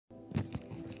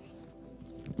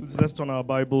Let's turn our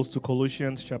Bibles to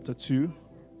Colossians chapter 2.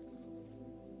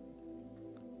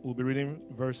 We'll be reading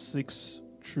verse 6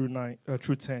 through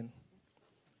 10.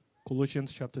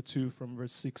 Colossians chapter 2 from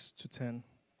verse 6 to 10.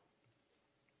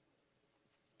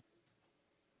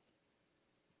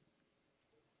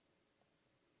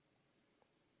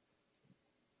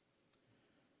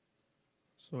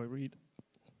 So I read,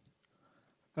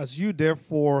 "As you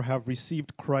therefore have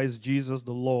received Christ Jesus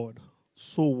the Lord,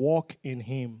 so walk in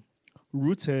him,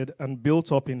 rooted and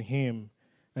built up in him,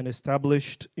 and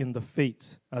established in the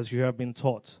faith as you have been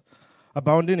taught,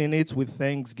 abounding in it with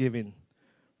thanksgiving.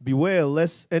 Beware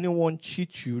lest anyone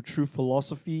cheat you through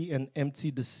philosophy and empty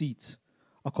deceit,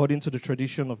 according to the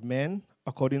tradition of men,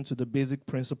 according to the basic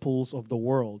principles of the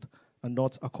world, and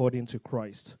not according to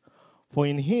Christ. For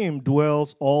in him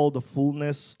dwells all the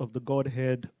fullness of the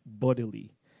Godhead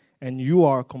bodily, and you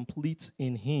are complete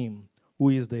in him, who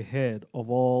is the head of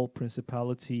all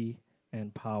principality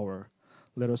and power."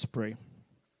 Let us pray.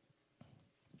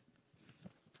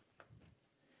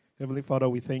 Heavenly Father,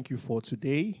 we thank you for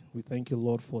today. We thank you,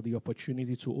 Lord, for the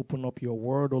opportunity to open up your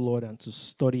word, O Lord, and to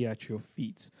study at your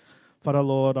feet. Father,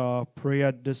 Lord, our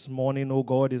prayer this morning, O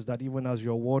God, is that even as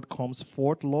your word comes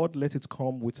forth, Lord, let it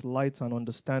come with light and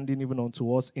understanding even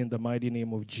unto us in the mighty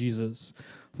name of Jesus.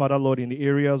 Father, Lord, in the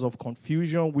areas of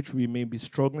confusion which we may be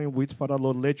struggling with, Father,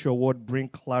 Lord, let your word bring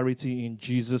clarity in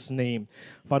Jesus' name.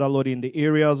 Father, Lord, in the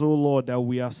areas, oh Lord, that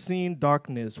we are seeing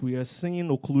darkness, we are seeing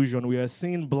occlusion, we are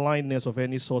seeing blindness of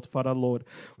any sort, Father, Lord,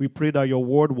 we pray that your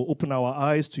word will open our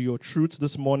eyes to your truth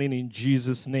this morning in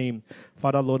Jesus' name.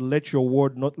 Father, Lord, let your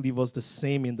word not leave us the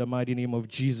same in the mighty name of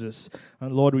Jesus.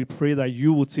 And Lord, we pray that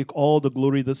you will take all the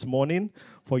glory this morning,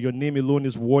 for your name alone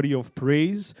is worthy of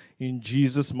praise. In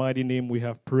Jesus' mighty name we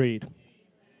have prayed.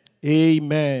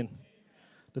 Amen.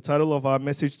 The title of our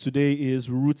message today is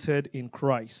Rooted in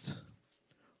Christ.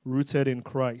 Rooted in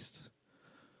Christ.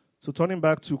 So turning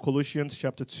back to Colossians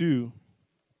chapter 2,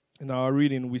 in our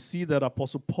reading, we see that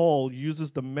Apostle Paul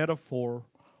uses the metaphor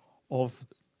of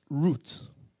root,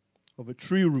 of a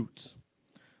tree root,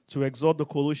 to exhort the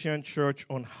Colossian church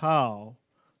on how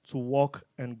to walk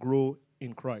and grow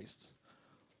in Christ.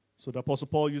 So the Apostle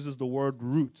Paul uses the word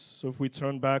root. So if we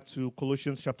turn back to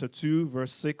Colossians chapter 2,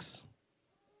 verse 6.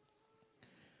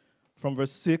 From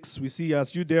verse 6, we see,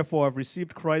 "As you therefore have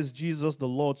received Christ Jesus the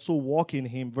Lord, so walk in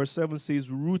him." Verse 7 says,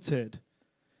 "Rooted."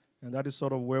 And that is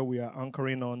sort of where we are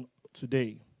anchoring on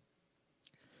today.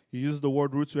 He uses the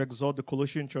word root to exhort the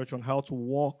Colossian church on how to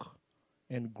walk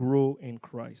and grow in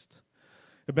Christ.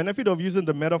 The benefit of using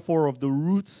the metaphor of the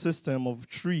root system of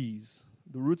trees,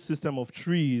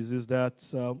 is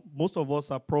that most of us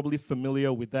are probably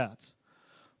familiar with that.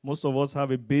 Most of us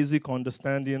have a basic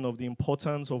understanding of the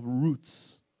importance of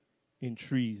roots in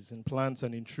trees, in plants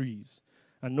and in trees.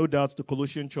 And no doubt the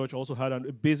Colossian church also had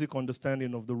a basic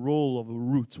understanding of the role of a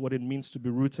root, what it means to be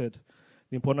rooted,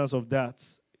 the importance of that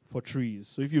for trees.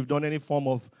 So if you've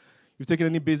taken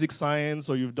any basic science,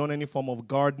 or you've done any form of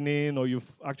gardening, or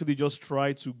you've actually just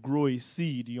tried to grow a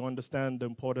seed, you understand the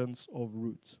importance of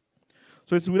roots.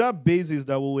 So it's with that basis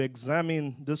that we'll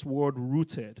examine this word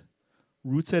rooted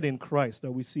in Christ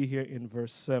that we see here in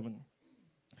verse 7.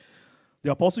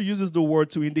 The apostle uses the word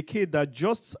to indicate that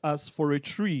just as for a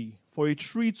tree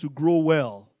to grow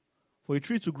well,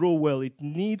 it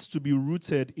needs to be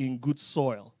rooted in good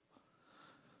soil.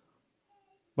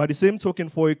 By the same token,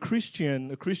 for a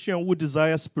Christian who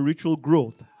desires spiritual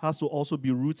growth has to also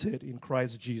be rooted in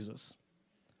Christ Jesus.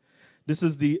 This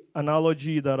is the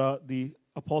analogy that the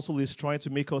apostle is trying to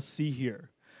make us see here,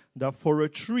 that for a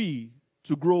tree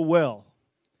to grow well,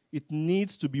 it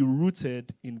needs to be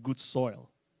rooted in good soil.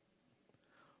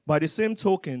 By the same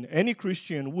token, any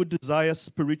Christian who desires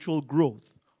spiritual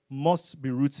growth must be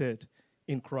rooted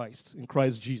in Christ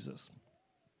Jesus.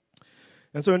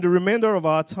 And so in the remainder of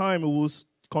our time, we will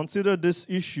consider this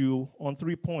issue on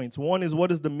 3 points. One is,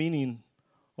 what is the meaning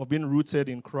of being rooted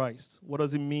in Christ? What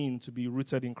does it mean to be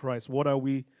rooted in Christ? What are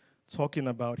we talking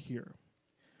about here?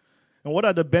 And what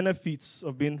are the benefits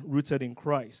of being rooted in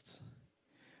Christ?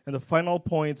 And the final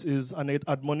point is an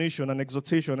admonition, an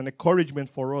exhortation, an encouragement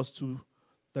for us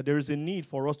that there is a need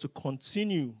for us to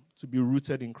continue to be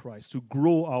rooted in Christ, to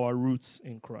grow our roots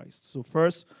in Christ. So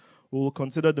first, we will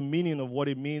consider the meaning of what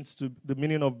it means the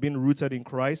meaning of being rooted in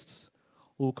Christ.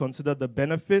 We'll consider the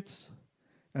benefits,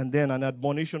 and then an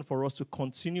admonition for us to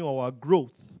continue our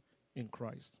growth in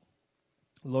Christ.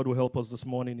 The Lord will help us this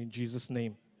morning in Jesus'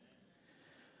 name.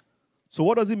 So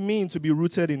what does it mean to be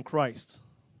rooted in Christ?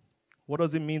 What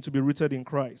does it mean to be rooted in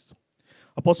Christ?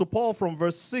 Apostle Paul, from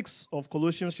verse 6 of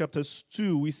Colossians chapter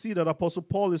 2, we see that Apostle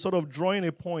Paul is sort of drawing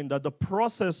a point that the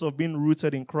process of being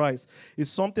rooted in Christ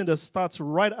is something that starts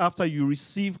right after you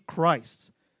receive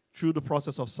Christ through the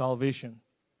process of salvation.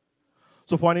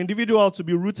 So for an individual to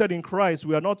be rooted in Christ,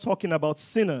 we are not talking about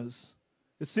sinners.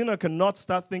 A sinner cannot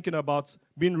start thinking about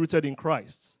being rooted in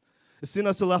Christ. A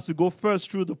sinner still has to go first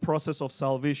through the process of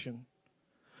salvation.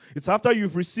 It's after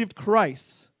you've received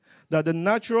Christ that the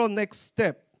natural next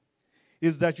step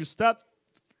is that you start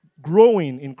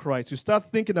growing in Christ. You start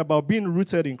thinking about being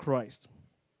rooted in Christ.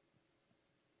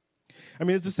 I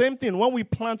mean, it's the same thing. When we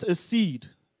plant a seed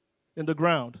in the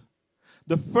ground,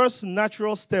 the first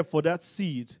natural step for that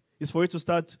seed is for it to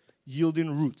start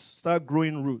yielding roots, start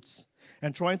growing roots,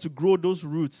 and trying to grow those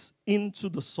roots into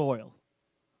the soil.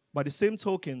 By the same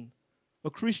token, a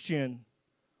Christian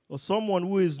or someone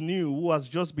who is new, who has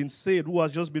just been saved, who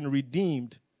has just been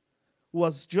redeemed, who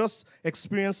has just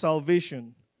experienced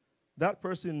salvation, that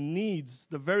person needs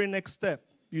the very next step.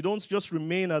 You don't just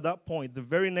remain at that point. The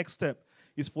very next step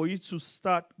is for you to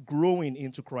start growing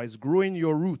into Christ, growing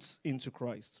your roots into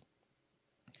Christ.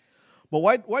 But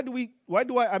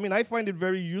I find it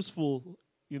very useful,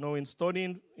 in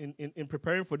studying, in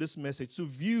preparing for this message, to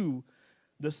view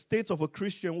the state of a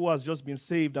Christian who has just been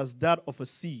saved as that of a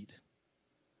seed.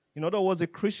 In other words, a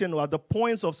Christian, at the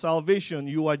points of salvation,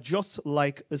 you are just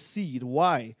like a seed.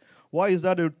 Why? Why is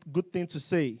that a good thing to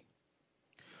say?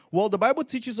 Well, the Bible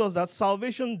teaches us that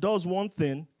salvation does one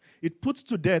thing. It puts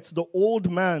to death the old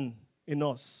man in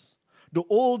us, the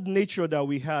old nature that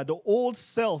we had, the old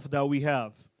self that we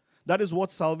have. That is what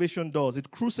salvation does.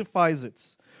 It crucifies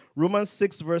it. Romans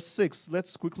 6 verse 6,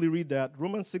 let's quickly read that.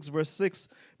 Romans 6 verse 6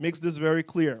 makes this very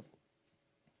clear.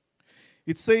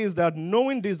 It says that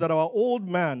knowing this, that our old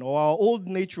man or our old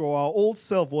nature or our old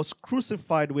self was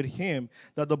crucified with him,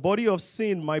 that the body of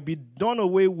sin might be done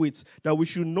away with, that we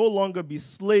should no longer be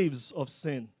slaves of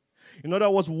sin. In other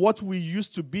words, what we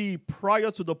used to be prior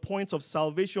to the point of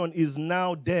salvation is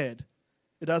now dead.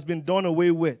 It has been done away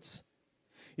with.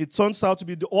 It turns out to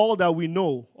be all that we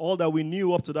know, all that we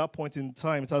knew up to that point in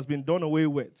time. It has been done away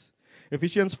with.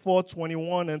 Ephesians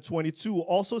 4:21 and 22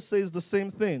 also says the same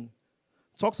thing.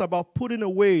 Talks about putting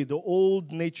away the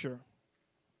old nature.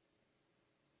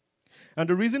 And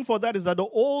the reason for that is that the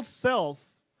old self,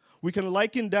 we can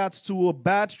liken that to a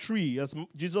bad tree, as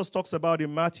Jesus talks about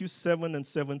in Matthew 7 and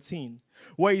 17,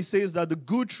 where he says that the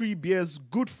good tree bears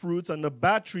good fruits and the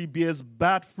bad tree bears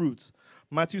bad fruits.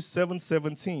 Matthew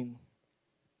 7:17.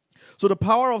 So the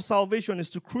power of salvation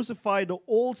is to crucify the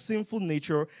old sinful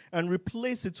nature and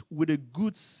replace it with a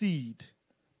good seed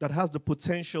that has the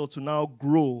potential to now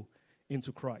grow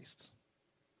into Christ.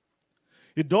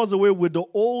 It does away with the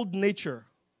old nature,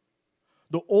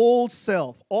 the old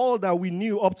self, all that we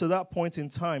knew up to that point in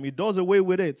time. It does away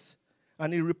with it,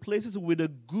 and it replaces it with a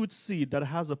good seed that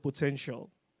has a potential.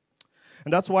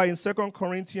 And that's why in 2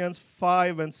 Corinthians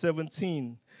 5 and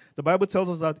 17, the Bible tells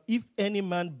us that if any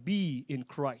man be in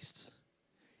Christ,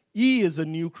 he is a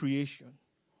new creation.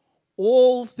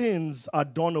 All things are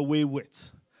done away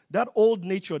with. That old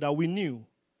nature that we knew,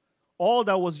 all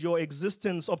that was your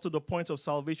existence up to the point of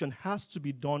salvation has to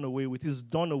be done away with, is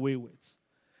done away with.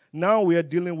 Now we are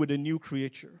dealing with a new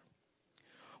creature.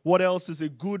 What else is a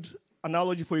good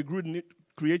analogy for a good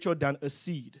creature than a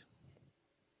seed?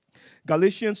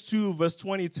 Galatians 2 verse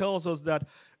 20 tells us that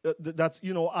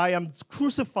I am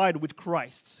crucified with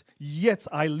Christ, yet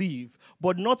I live.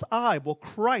 But not I, but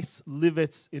Christ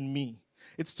liveth in me.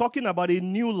 It's talking about a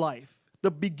new life,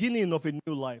 the beginning of a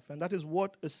new life. And that is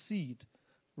what a seed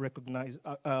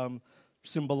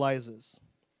symbolizes.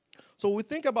 So we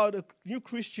think about a new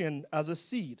Christian as a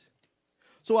seed.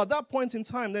 So at that point in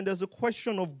time, then there's a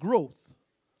question of growth.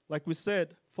 Like we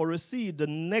said, for a seed, the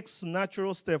next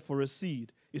natural step for a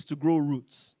seed is to grow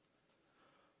roots.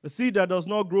 A seed that does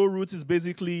not grow roots is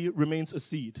basically remains a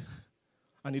seed,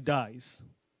 and it dies.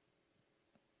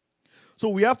 So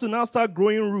we have to now start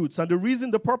growing roots. And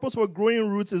the purpose for growing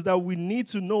roots is that we need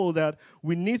to know that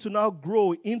we need to now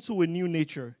grow into a new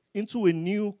nature, into a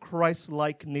new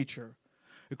Christ-like nature.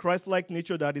 A Christ-like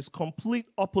nature that is complete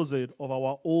opposite of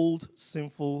our old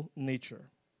sinful nature.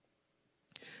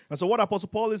 And so what Apostle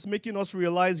Paul is making us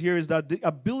realize here is that the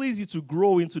ability to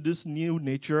grow into this new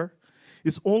nature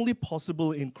is only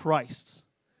possible in Christ.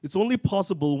 It's only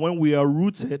possible when we are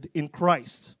rooted in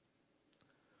Christ.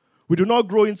 We do not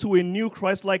grow into a new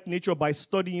Christ-like nature by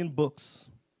studying books,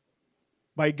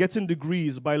 by getting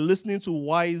degrees, by listening to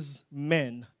wise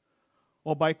men,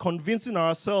 or by convincing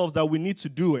ourselves that we need to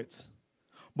do it.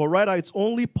 But rather, it's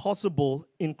only possible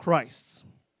in Christ.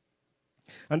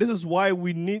 And this is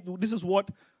what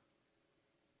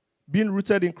being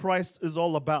rooted in Christ is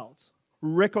all about.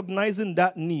 Recognizing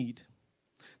that need.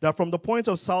 That from the point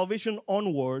of salvation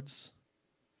onwards,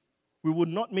 we would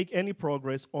not make any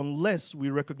progress unless we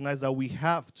recognize that we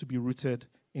have to be rooted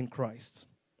in Christ.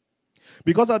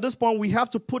 Because at this point, we have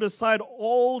to put aside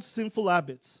all sinful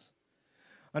habits.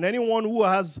 And anyone who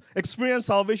has experienced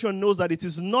salvation knows that it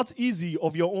is not easy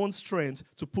of your own strength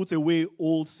to put away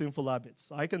old sinful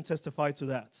habits. I can testify to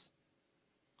that.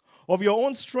 Of your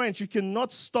own strength, you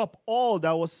cannot stop all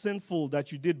that was sinful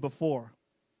that you did before.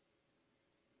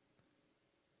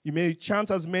 You may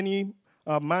chant as many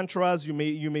mantras, you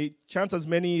may chant as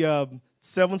many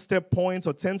 7-step points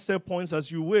or 10-step points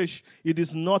as you wish. It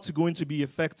is not going to be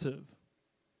effective.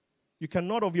 You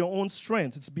cannot of your own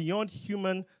strength. It's beyond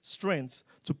human strength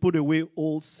to put away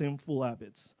old sinful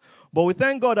habits. But we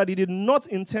thank God that He did not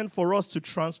intend for us to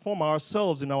transform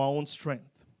ourselves in our own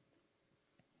strength.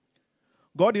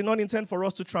 God did not intend for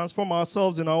us to transform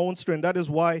ourselves in our own strength. That is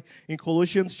why in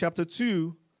Colossians chapter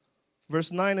 2,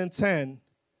 verse 9 and 10,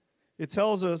 it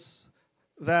tells us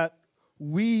that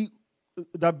we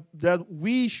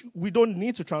don't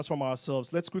need to transform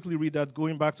ourselves. Let's quickly read that.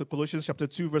 Going back to Colossians chapter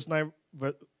 2, verse 9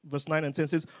 and 10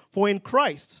 says, "For in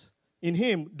Christ, in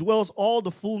Him, dwells all the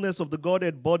fullness of the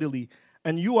Godhead bodily,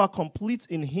 and you are complete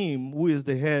in Him who is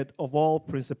the head of all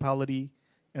principality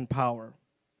and power."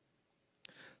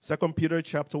 2 Peter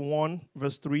chapter 1,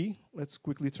 verse 3. Let's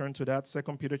quickly turn to that.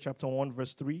 2 Peter chapter 1,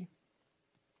 verse 3.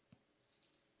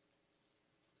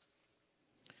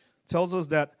 Tells us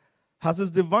that has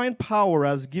His divine power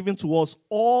has given to us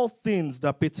all things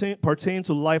that pertain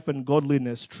to life and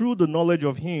godliness through the knowledge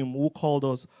of Him who called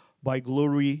us by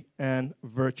glory and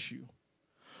virtue.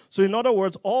 So in other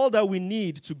words, all that we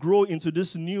need to grow into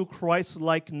this new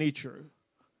Christ-like nature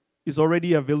is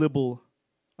already available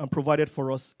and provided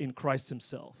for us in Christ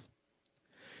Himself.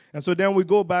 And so then we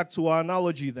go back to our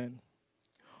analogy then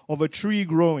of a tree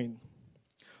growing.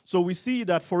 So we see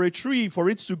that for a tree, for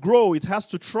it to grow, it has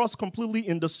to trust completely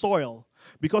in the soil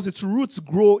because its roots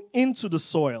grow into the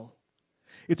soil.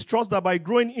 It trusts that by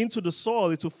growing into the soil,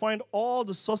 it will find all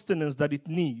the sustenance that it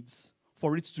needs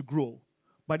for it to grow.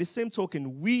 By the same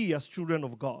token, we as children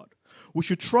of God, we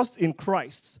should trust in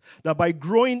Christ that by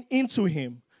growing into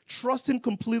Him, trusting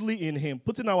completely in Him,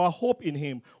 putting our hope in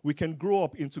Him, we can grow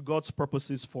up into God's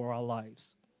purposes for our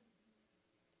lives.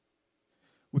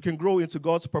 We can grow into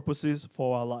God's purposes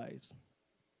for our lives.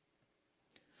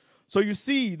 So you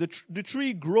see, the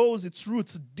tree grows its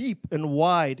roots deep and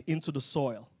wide into the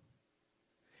soil.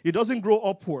 It doesn't grow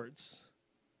upwards.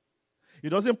 It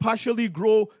doesn't partially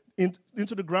grow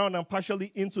into the ground and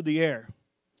partially into the air.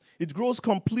 It grows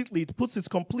completely. It puts its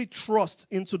complete trust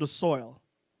into the soil.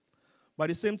 By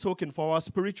the same token, for our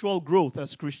spiritual growth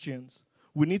as Christians,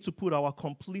 we need to put our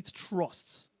complete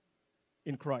trust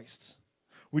in Christ.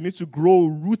 We need to grow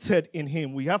rooted in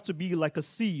Him. We have to be like a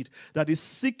seed that is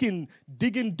seeking,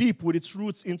 digging deep with its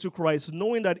roots into Christ,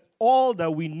 knowing that all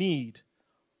that we need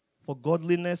for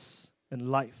godliness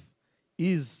and life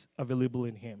is available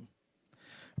in Him.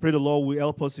 I pray the Lord will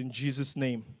help us in Jesus'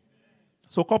 name.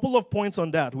 So a couple of points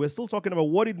on that. We're still talking about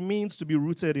what it means to be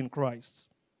rooted in Christ.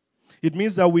 It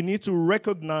means that we need to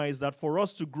recognize that for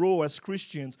us to grow as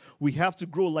Christians, we have to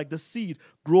grow like the seed,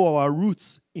 grow our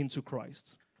roots into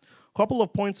Christ. Couple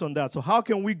of points on that. So how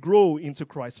can we grow into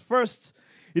Christ? First,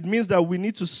 it means that we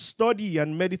need to study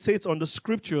and meditate on the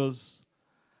Scriptures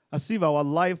as if our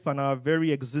life and our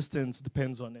very existence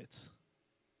depends on it.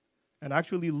 And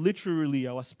actually, literally,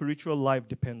 our spiritual life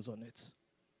depends on it.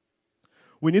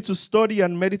 We need to study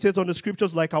and meditate on the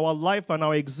Scriptures like our life and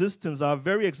our existence, our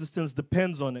very existence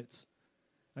depends on it.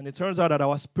 And it turns out that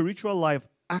our spiritual life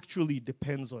actually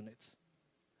depends on it.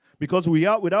 Because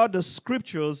without the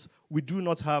Scriptures, we do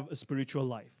not have a spiritual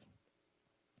life.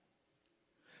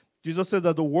 Jesus says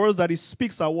that the words that He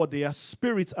speaks are what? They are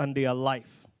spirit and they are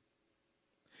life.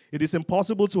 It is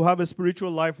impossible to have a spiritual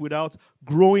life without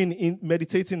growing in,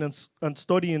 meditating and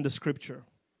studying the Scripture.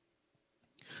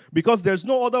 Because there's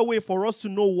no other way for us to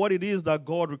know what it is that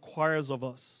God requires of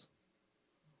us.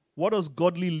 What does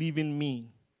godly living mean?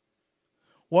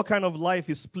 What kind of life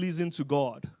is pleasing to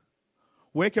God?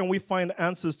 Where can we find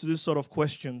answers to these sort of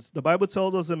questions? The Bible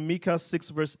tells us in Micah 6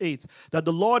 verse 8 that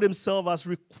the Lord Himself has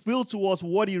revealed to us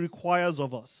what He requires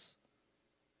of us.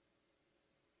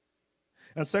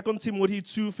 And 2 Timothy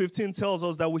 2:15 tells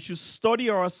us that we should study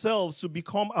ourselves to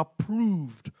become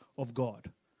approved of God.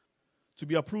 To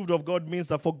be approved of God means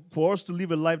that for us to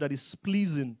live a life that is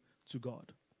pleasing to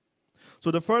God.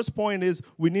 So the first point is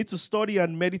we need to study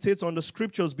and meditate on the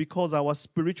Scriptures because our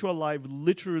spiritual life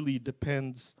literally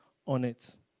depends on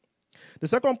it. The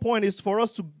second point is for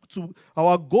us to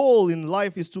our goal in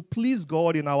life is to please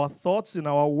God in our thoughts, in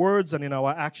our words, and in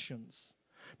our actions.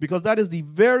 Because that is the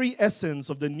very essence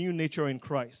of the new nature in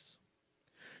Christ.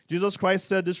 Jesus Christ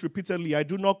said this repeatedly, I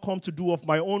do not come to do of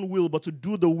my own will, but to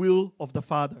do the will of the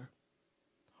Father.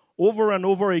 Over and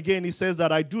over again, he says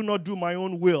that I do not do my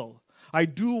own will. I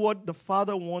do what the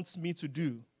Father wants me to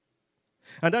do.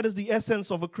 And that is the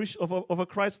essence of a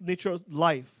Christ-natured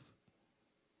life.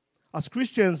 As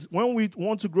Christians, when we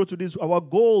want to grow to this, our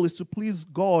goal is to please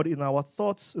God in our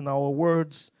thoughts, in our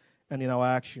words, and in our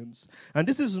actions. And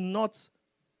this is not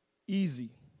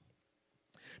easy.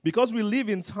 Because we live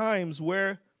in times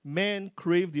where men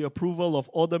crave the approval of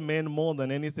other men more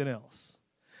than anything else.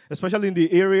 Especially in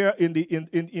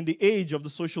the age of the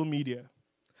social media.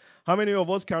 How many of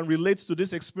us can relate to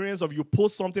this experience of you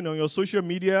post something on your social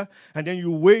media and then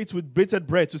you wait with bated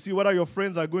breath to see whether your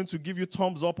friends are going to give you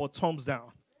thumbs up or thumbs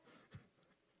down?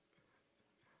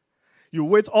 You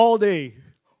wait all day,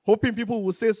 hoping people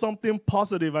will say something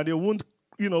positive and they won't,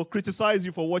 criticize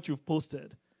you for what you've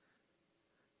posted.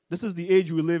 This is the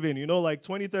age we live in. Like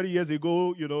 20, 30 years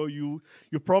ago,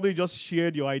 you probably just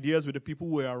shared your ideas with the people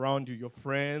who were around you, your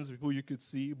friends, people you could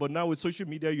see. But now with social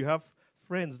media, you have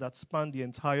friends that span the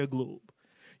entire globe.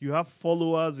 You have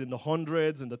followers in the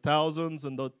hundreds and the thousands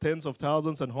and the tens of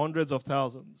thousands and hundreds of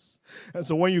thousands. And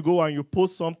so when you go and you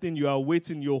post something, you are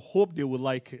waiting, you hope they will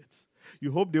like it.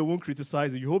 You hope they won't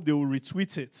criticize it. You hope they will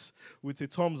retweet it with a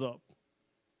thumbs up.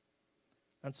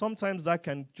 And sometimes that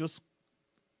can just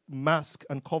mask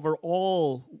and cover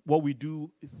all what we do,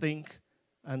 think,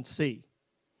 and say.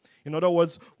 In other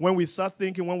words, when we start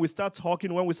thinking, when we start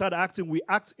talking, when we start acting, we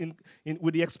act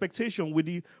with the expectation, with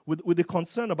the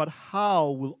concern about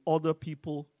how will other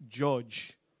people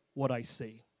judge what I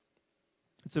say.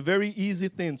 It's a very easy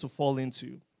thing to fall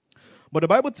into. But the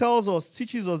Bible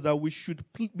teaches us that we should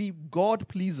be God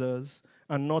pleasers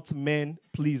and not men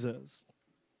pleasers.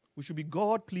 We should be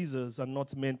God pleasers and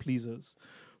not men pleasers.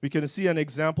 We can see an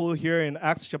example here in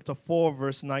Acts chapter 4,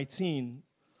 verse 19,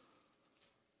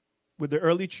 with the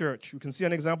early church. We can see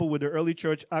an example with the early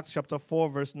church, Acts chapter 4,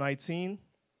 verse 19,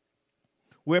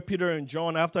 where Peter and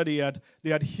John, after they had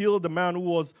healed the man who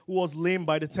was lame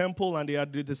by the temple, and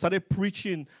they started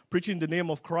preaching the name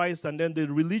of Christ, and then the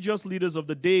religious leaders of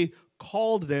the day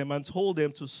called them and told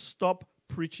them to stop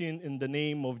preaching in the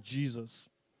name of Jesus.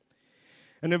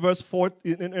 And in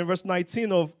verse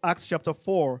 19 of Acts chapter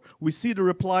 4, we see the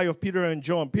reply of Peter and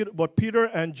John. But Peter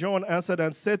and John answered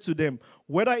and said to them,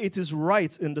 whether it is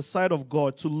right in the sight of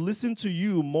God to listen to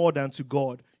you more than to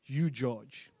God, you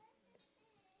judge.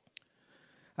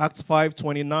 Acts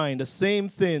 5:29, the same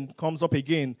thing comes up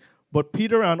again. But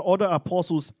Peter and other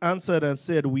apostles answered and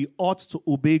said, we ought to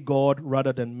obey God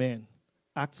rather than men.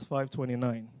 Acts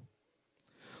 5:29.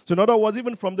 So in other words,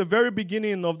 even from the very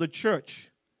beginning of the church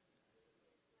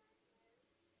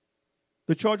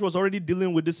was already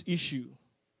dealing with this issue.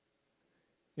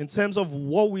 In terms of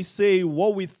what we say,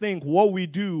 what we think, what we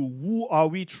do, who are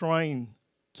we trying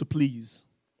to please?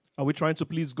 Are we trying to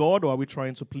please God or are we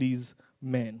trying to please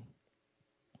men?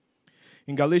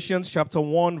 In Galatians chapter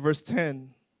 1, verse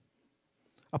 10,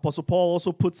 Apostle Paul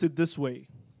also puts it this way.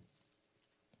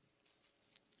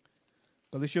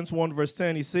 Galatians 1, verse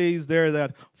 10, he says there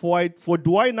that, For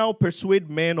do I now persuade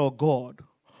men or God?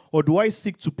 Or do I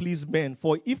seek to please men?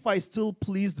 For if I still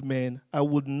pleased men, I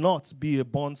would not be a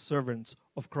bondservant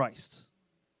of Christ.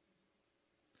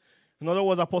 In other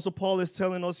words, Apostle Paul is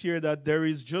telling us here that there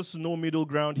is just no middle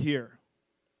ground here.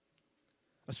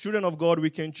 As children of God, we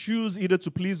can choose either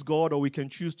to please God or we can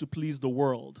choose to please the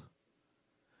world.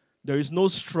 There is no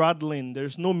straddling. There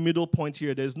is no middle point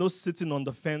here. There is no sitting on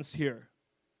the fence here.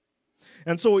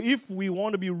 And so if we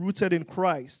want to be rooted in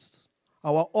Christ,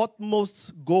 our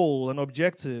utmost goal and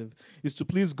objective is to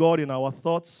please God in our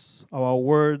thoughts, our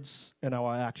words, and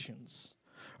our actions.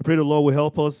 I pray the Lord will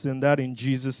help us in that in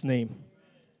Jesus' name.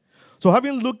 So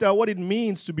having looked at what it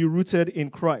means to be rooted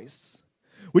in Christ,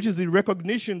 which is the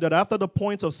recognition that after the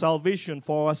point of salvation,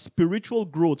 for our spiritual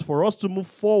growth, for us to move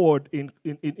forward in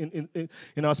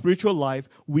our spiritual life,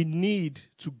 we need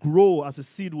to grow as a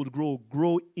seed would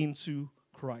grow into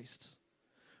Christ.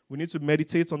 We need to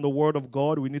meditate on the Word of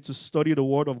God. We need to study the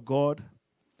Word of God.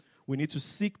 We need to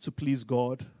seek to please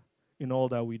God in all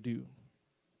that we do.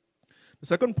 The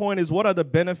second point is, what are the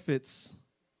benefits?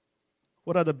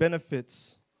 What are the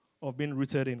benefits of being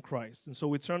rooted in Christ? And so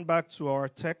we turn back to our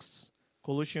text,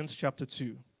 Colossians chapter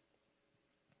 2.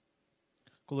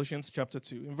 Colossians chapter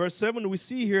 2. In verse 7, we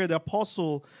see here the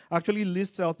apostle actually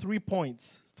lists out 3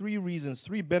 points, 3 reasons,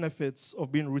 3 benefits of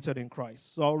being rooted in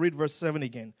Christ. So I'll read verse 7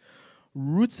 again.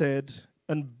 Rooted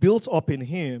and built up in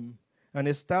him and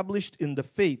established in the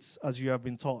faith as you have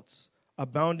been taught,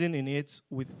 abounding in it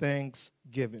with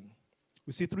thanksgiving.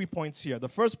 We see 3 points here. The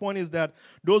first point is that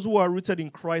those who are rooted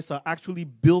in Christ are actually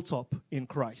built up in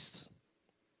Christ.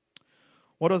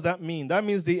 What does that mean? That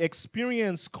means they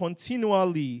experience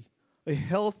continually a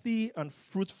healthy and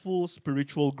fruitful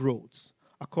spiritual growth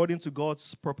according to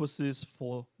God's purposes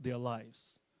for their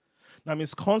lives. That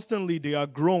means constantly they are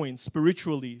growing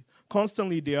spiritually.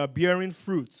 Constantly they are bearing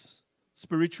fruits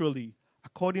spiritually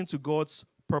according to God's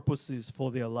purposes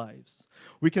for their lives.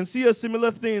 We can see a similar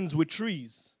things with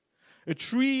trees. A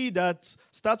tree that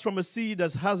starts from a seed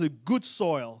that has a good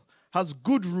soil, has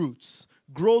good roots,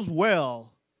 grows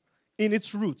well in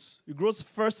its roots. It grows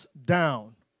first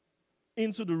down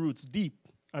into the roots, deep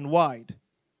and wide.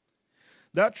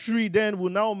 That tree then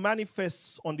will now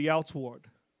manifest on the outward.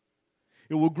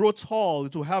 It will grow tall.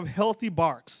 It will have healthy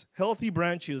barks, healthy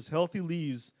branches, healthy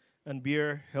leaves, and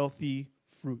bear healthy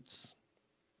fruits.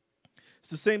 It's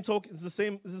the same token. It's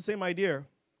the same idea.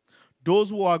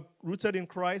 Those who are rooted in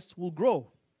Christ will grow.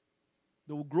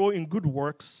 They will grow in good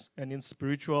works and in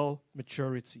spiritual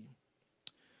maturity.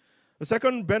 The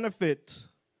second benefit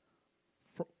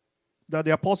that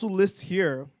the apostle lists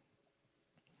here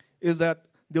is that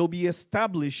they'll be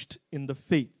established in the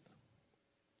faith.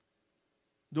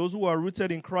 Those who are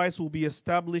rooted in Christ will be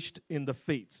established in the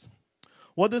faith.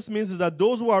 What this means is that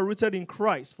those who are rooted in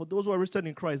Christ, for those who are rooted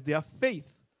in Christ, their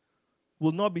faith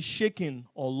will not be shaken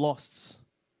or lost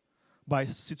by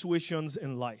situations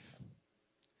in life.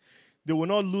 They will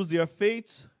not lose their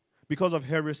faith because of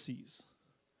heresies.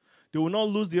 They will not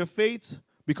lose their faith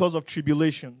because of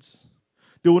tribulations.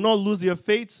 They will not lose their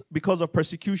faith because of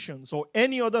persecutions or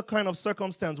any other kind of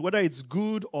circumstance, whether it's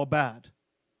good or bad.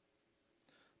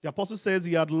 The apostle says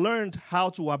he had learned how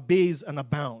to abase and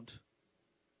abound.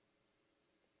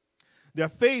 Their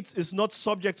faith is not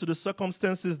subject to the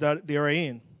circumstances that they are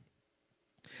in.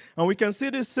 And we can see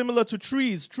this similar to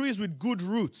trees. Trees with good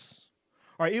roots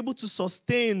are able to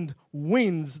sustain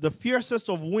winds, the fiercest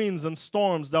of winds and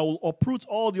storms that will uproot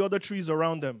all the other trees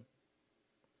around them.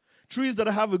 Trees that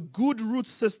have a good root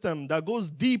system that goes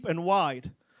deep and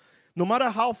wide. No matter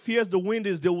how fierce the wind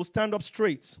is, they will stand up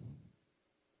straight.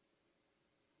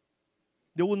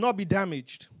 They will not be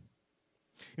damaged.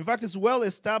 In fact, it's well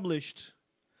established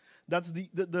that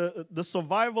the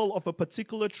survival of a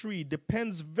particular tree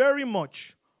depends very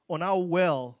much on how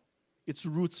well its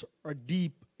roots are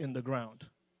deep in the ground.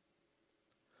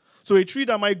 So a tree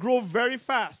that might grow very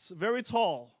fast, very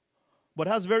tall, but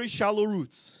has very shallow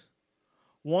roots,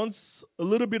 once a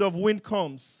little bit of wind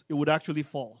comes, it would actually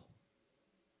fall.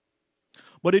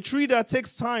 But a tree that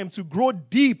takes time to grow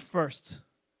deep first,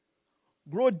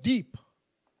 grow deep,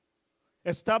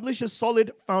 establish a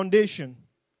solid foundation,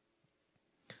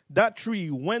 that tree,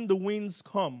 when the winds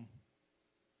come,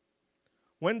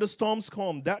 when the storms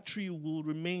come, that tree will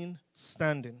remain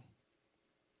standing.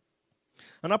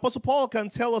 And Apostle Paul can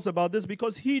tell us about this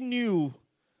because he knew,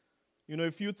 a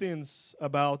few things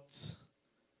about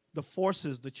the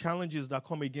forces, the challenges that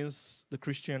come against the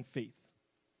Christian faith.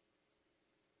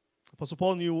 Apostle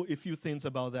Paul knew a few things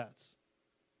about that.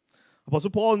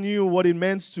 Apostle Paul knew what it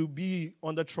meant to be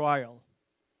under trial.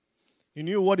 He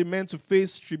knew what it meant to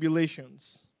face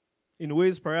tribulations in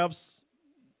ways perhaps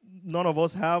none of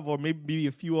us have, or maybe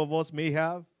a few of us may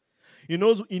have. He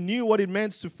knew what it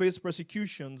meant to face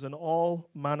persecutions and all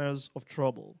manners of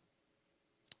trouble.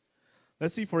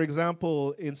 Let's see, for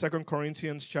example, in 2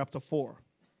 Corinthians chapter 4.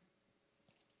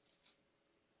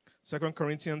 2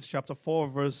 Corinthians chapter 4,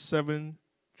 verse 7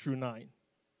 through 9.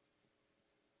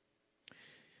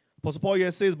 Apostle Paul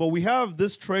here says, "But we have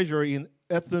this treasure in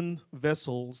earthen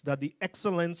vessels, that the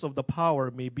excellence of the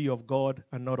power may be of God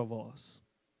and not of us.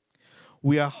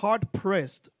 We are hard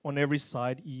pressed on every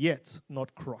side, yet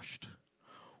not crushed.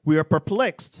 We are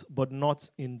perplexed, but not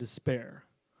in despair.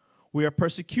 We are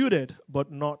persecuted,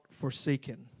 but not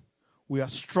forsaken. We are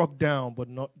struck down, but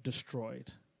not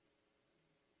destroyed."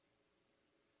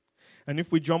 And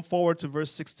if we jump forward to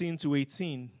verse 16 to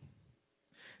 18,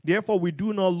 "Therefore we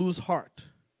do not lose heart.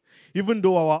 Even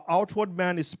though our outward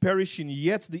man is perishing,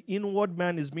 yet the inward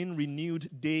man is being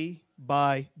renewed day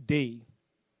by day.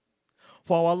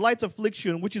 For our light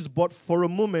affliction, which is but for a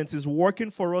moment, is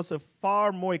working for us a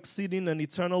far more exceeding and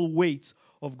eternal weight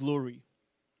of glory.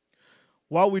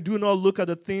 While we do not look at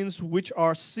the things which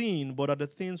are seen, but at the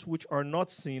things which are not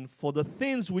seen, for the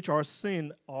things which are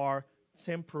seen are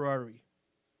temporary,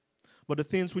 but the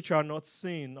things which are not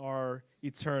seen are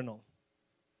eternal."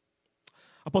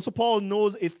 Apostle Paul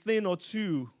knows a thing or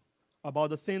two about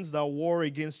the things that war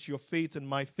against your faith and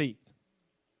my faith.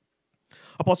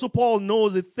 Apostle Paul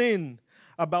knows a thing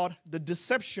about the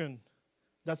deception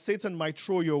that Satan might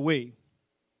throw your way.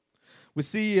 We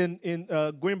see in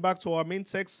going back to our main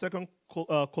text, Second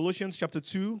Colossians chapter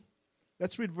 2.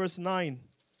 Let's read verse 9.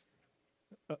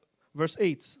 Verse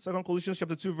 8. 2 Colossians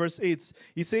chapter 2, verse 8.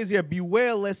 He says here,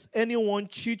 beware lest anyone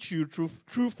cheat you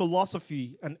through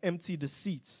philosophy and empty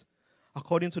deceit,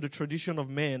 according to the tradition of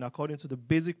men, according to the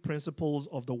basic principles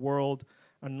of the world,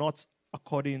 and not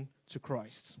according to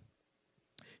Christ.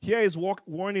 Here is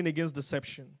warning against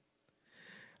deception.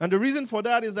 And the reason for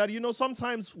that is that,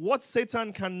 sometimes what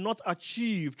Satan cannot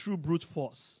achieve through brute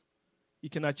force, he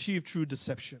can achieve through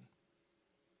deception.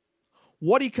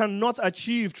 What he cannot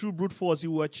achieve through brute force, he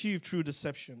will achieve through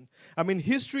deception. I mean,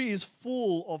 history is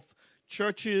full of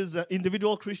churches,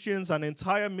 individual Christians, and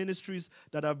entire ministries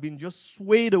that have been just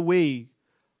swayed away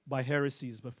by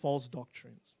heresies, by false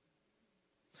doctrines.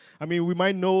 I mean, we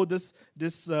might know this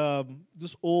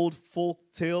old folk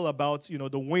tale about,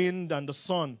 the wind and the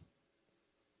sun.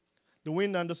 The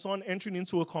wind and the sun entering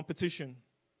into a competition.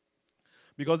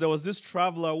 Because there was this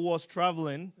traveler who was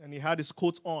traveling, and he had his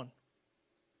coat on.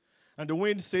 And the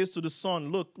wind says to the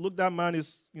sun, look, that man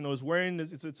is wearing,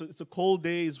 it's a cold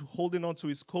day, he's holding on to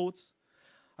his coat.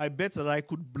 I bet that I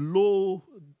could blow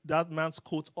that man's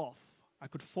coat off. I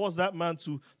could force that man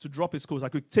to drop his coat. I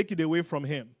could take it away from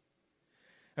him.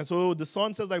 And so the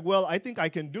sun says, well, I think I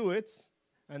can do it.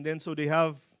 And then so they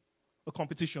have a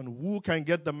competition. Who can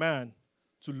get the man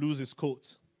to lose his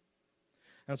coat?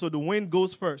 And so the wind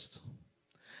goes first.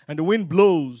 And the wind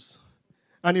blows.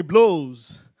 And it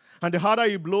blows. And the harder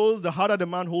he blows, the harder the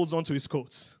man holds on to his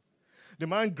coat. The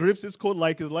man grips his coat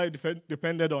like his life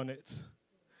depended on it.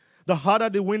 The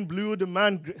harder the wind blew, the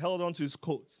man held on to his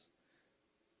coat.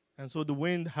 And so the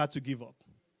wind had to give up.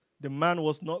 The man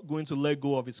was not going to let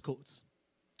go of his coat.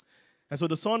 And so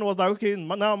the sun was like, okay,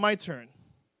 now my turn.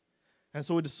 And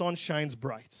so the sun shines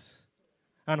bright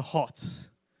and hot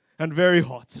and very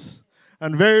hot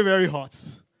and very, very hot.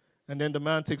 And then the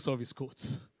man takes off his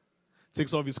coat,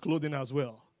 takes off his clothing as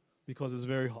well, because it's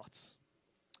very hot.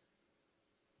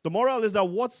 The moral is that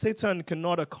what Satan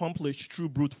cannot accomplish through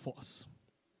brute force,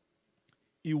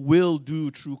 he will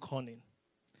do through cunning.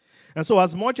 And so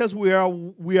as much as we are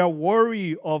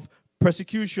wary of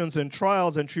persecutions and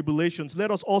trials and tribulations,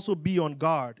 let us also be on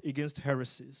guard against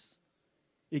heresies,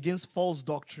 against false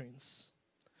doctrines.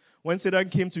 When Satan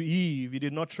came to Eve, he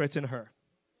did not threaten her.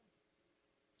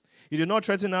 He did not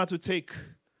threaten her to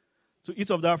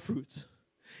eat of that fruit.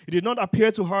 He did not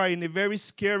appear to her in a very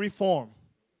scary form.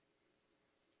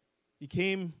 He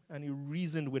came and he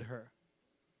reasoned with her.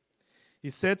 He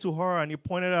said to her and he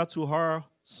pointed out to her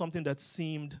something that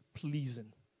seemed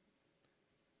pleasing.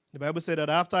 The Bible said that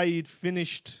after he had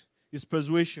finished his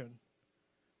persuasion,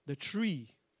 the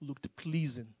tree looked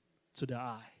pleasing to the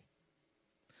eye.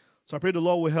 So I pray the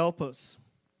Lord will help us.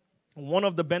 And one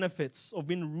of the benefits of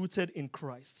being rooted in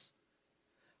Christ,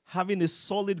 having a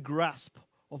solid grasp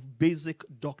of basic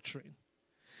doctrine,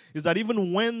 is that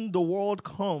even when the world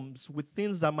comes with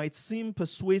things that might seem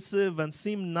persuasive and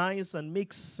seem nice and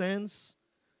make sense,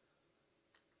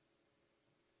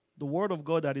 the word of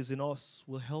God that is in us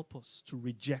will help us to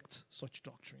reject such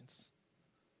doctrines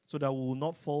so that we will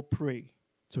not fall prey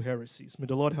to heresies. May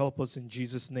the Lord help us in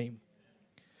Jesus' name.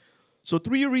 So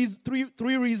three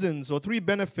reasons or three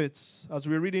benefits, as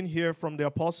we're reading here from the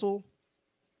apostle,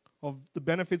 of the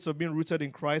benefits of being rooted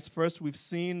in Christ. First, we've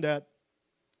seen that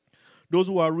those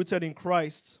who are rooted in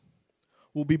Christ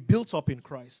will be built up in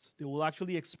Christ. They will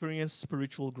actually experience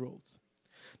spiritual growth.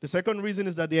 The second reason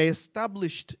is that they are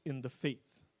established in the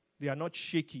faith. They are not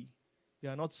shaky. They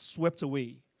are not swept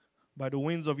away by the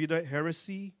winds of either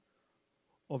heresy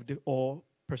or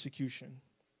persecution.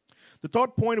 The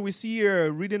third point we see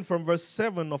here, reading from verse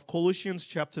 7 of Colossians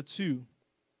chapter 2.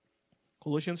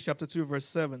 Colossians chapter 2, verse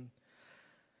 7.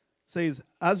 Says,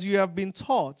 as you have been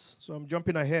taught, so I'm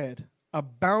jumping ahead,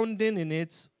 abounding in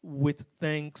it with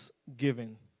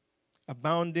thanksgiving.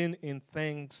 Abounding in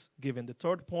thanksgiving. The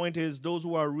third point is those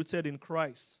who are rooted in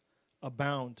Christ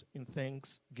abound in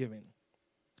thanksgiving.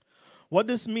 What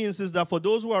this means is that for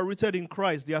those who are rooted in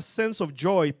Christ, their sense of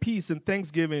joy, peace, and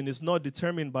thanksgiving is not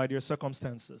determined by their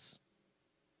circumstances.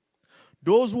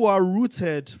 Those who are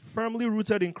rooted, firmly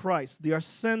rooted in Christ, their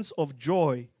sense of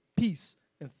joy, peace,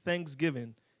 and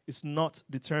thanksgiving is not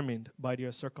determined by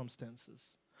their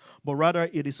circumstances, but rather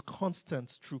it is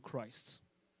constant through Christ.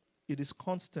 It is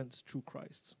constant through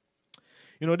Christ.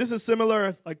 This is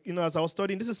similar, as I was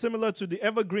studying, this is similar to the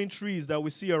evergreen trees that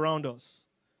we see around us.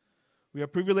 We are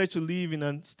privileged to live in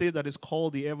a state that is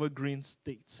called the evergreen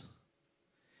state.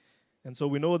 And so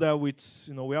we know that we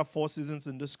have 4 seasons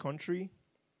in this country,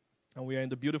 and we are in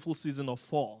the beautiful season of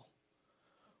fall,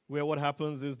 where what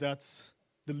happens is that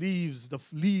the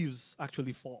leaves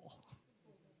actually fall.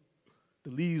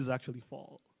 The leaves actually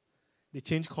fall. They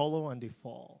change color and they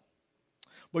fall.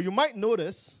 But you might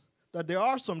notice that there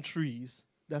are some trees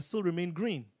that still remain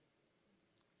green.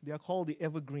 They are called the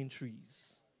evergreen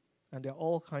trees. And there are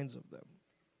all kinds of them.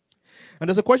 And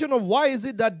there's a question of why is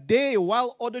it that they,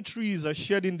 while other trees are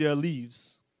shedding their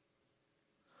leaves,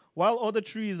 while other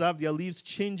trees have their leaves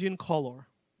changing color,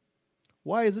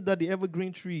 why is it that the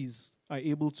evergreen trees are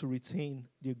able to retain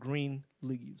their green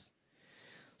leaves?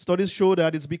 Studies show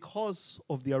that it's because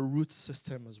of their root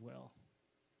system as well.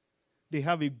 They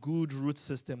have a good root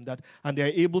system and they're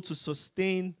able to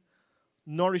sustain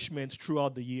nourishment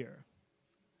throughout the year.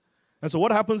 And so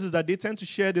what happens is that they tend to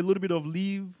shed a little bit of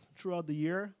leaf throughout the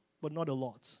year, but not a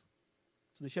lot.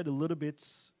 So they shed a little bit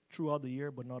throughout the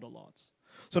year, but not a lot.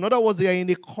 So in other words, they are in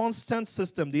a constant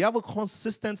system. They have a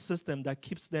consistent system that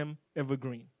keeps them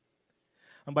evergreen.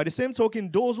 And by the same token,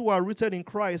 those who are rooted in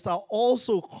Christ are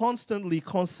also consistently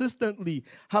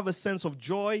have a sense of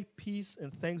joy, peace,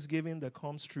 and thanksgiving that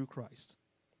comes through Christ.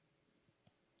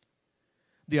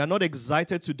 They are not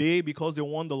excited today because they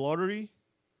won the lottery,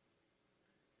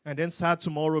 and then sad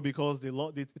tomorrow because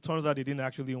it turns out they didn't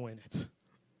actually win it.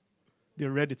 They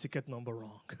read the ticket number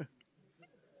wrong.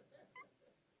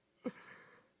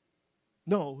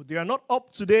 No, they are not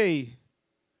up today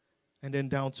and then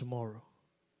down tomorrow.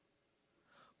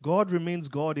 God remains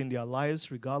God in their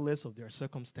lives regardless of their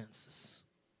circumstances.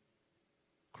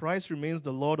 Christ remains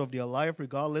the Lord of their life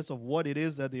regardless of what it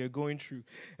is that they are going through.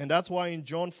 And that's why in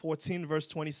John 14, verse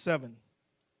 27,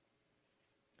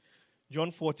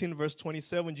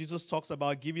 Jesus talks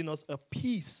about giving us a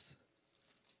peace.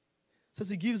 He says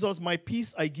he gives us, my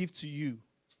peace I give to you,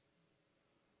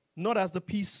 not as the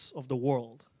peace of the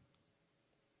world.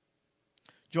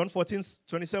 John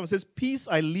 14:27 says, peace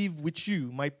I leave with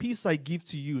you, my peace I give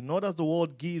to you, not as the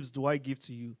world gives do I give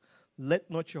to you.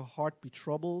 Let not your heart be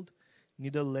troubled,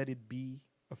 neither let it be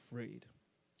afraid.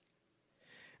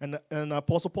 And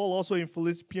Apostle Paul also in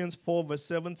Philippians 4 verse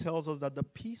 7 tells us that the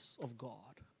peace of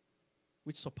God,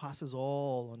 which surpasses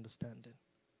all understanding.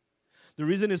 The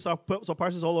reason it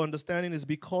surpasses all understanding is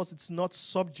because it's not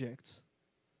subject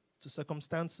to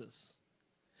circumstances.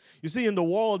 You see, in the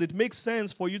world, it makes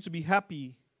sense for you to be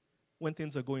happy when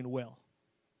things are going well.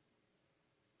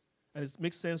 And it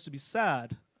makes sense to be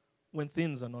sad when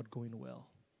things are not going well.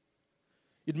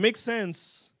 It makes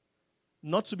sense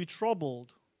not to be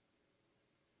troubled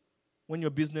when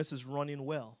your business is running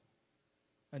well.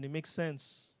 And it makes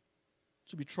sense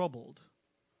to be troubled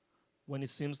when it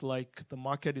seems like the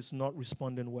market is not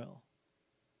responding well.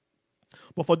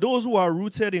 But for those who are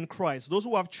rooted in Christ, those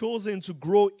who have chosen to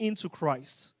grow into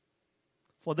Christ,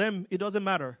 for them, it doesn't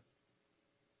matter.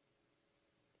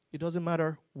 It doesn't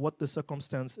matter what the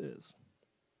circumstance is.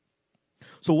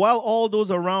 So while all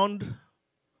those around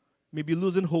may be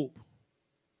losing hope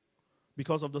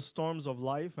because of the storms of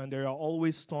life, and there are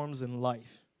always storms in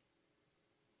life,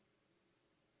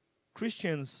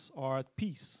 Christians are at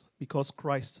peace because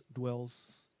Christ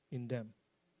dwells in them.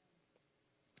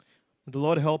 May the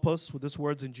Lord help us with these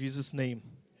words in Jesus' name.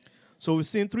 So we've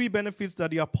seen three benefits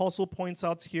that the apostle points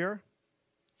out here.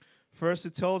 First,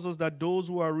 it tells us that those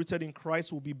who are rooted in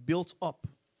Christ will be built up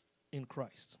in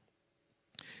Christ.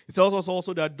 It tells us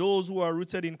also that those who are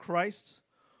rooted in Christ,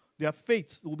 their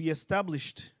faith will be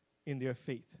established in their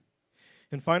faith.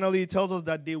 And finally, it tells us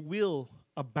that they will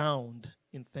abound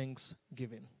in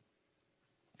thanksgiving.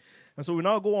 And so we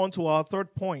now go on to our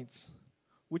third point,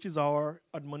 which is our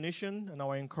admonition and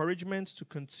our encouragement to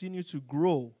continue to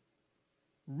grow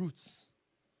roots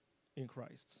in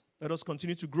Christ. Let us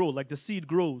continue to grow like the seed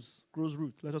grows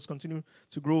root. Let us continue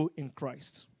to grow in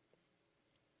Christ.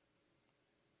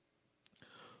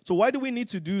 So why do we need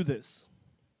to do this?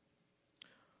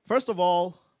 First of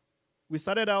all, we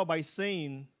started out by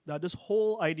saying that this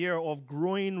whole idea of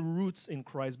growing roots in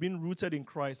Christ, being rooted in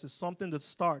Christ, is something that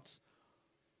starts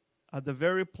at the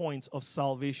very point of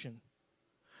salvation.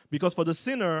 Because for the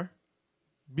sinner,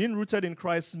 being rooted in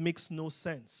Christ makes no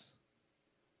sense.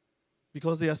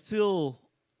 Because they are still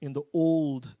in the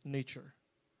old nature.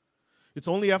 It's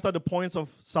only after the point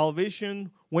of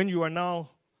salvation, when you are now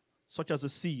such as a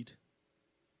seed,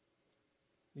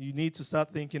 you need to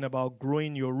start thinking about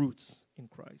growing your roots in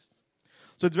Christ.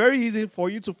 So it's very easy for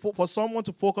you for someone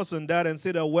to focus on that and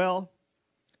say that, well,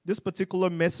 this particular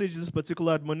message, this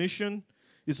particular admonition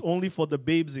is only for the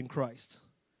babes in Christ.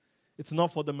 It's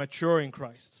not for the mature in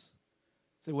Christ.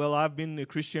 Say, well, I've been a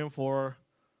Christian for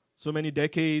so many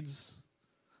decades.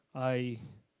 I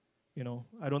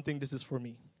don't think this is for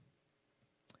me.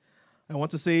 I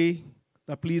want to say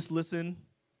that please listen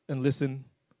and listen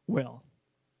well.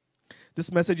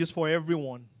 This message is for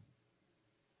everyone.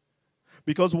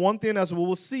 Because one thing, as we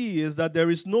will see, is that there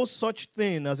is no such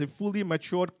thing as a fully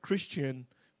matured Christian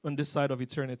on this side of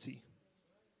eternity.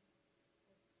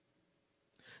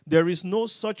 There is no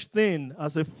such thing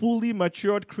as a fully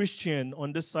matured Christian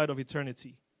on this side of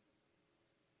eternity.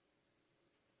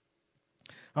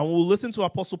 And we'll listen to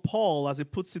Apostle Paul as he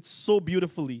puts it so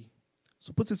beautifully.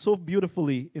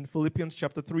 In Philippians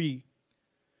chapter 3.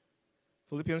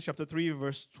 Philippians chapter 3,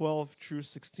 verse 12 through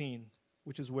 16,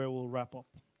 which is where we'll wrap up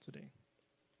today.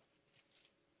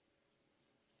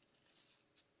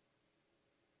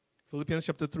 Philippians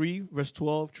chapter 3, verse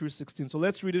 12 through 16. So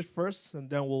let's read it first, and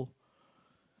then we'll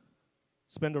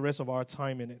spend the rest of our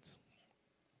time in it.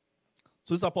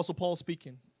 So this is Apostle Paul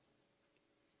speaking.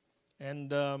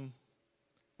 And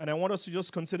I want us to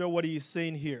just consider what he is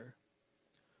saying here.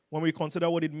 When we consider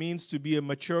what it means to be a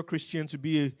mature Christian, to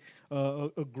be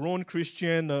a grown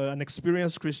Christian, an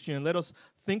experienced Christian, let us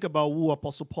think about who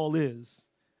Apostle Paul is,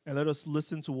 and let us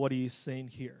listen to what he is saying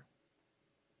here.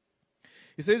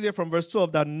 He says here from verse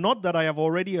 12 that not that I have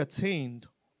already attained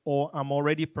or am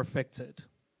already perfected,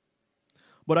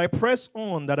 but I press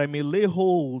on that I may lay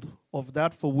hold of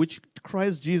that for which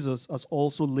Christ Jesus has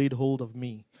also laid hold of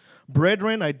me.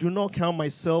 Brethren, I do not count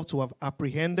myself to have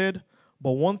apprehended,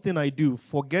 but one thing I do,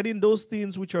 forgetting those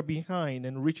things which are behind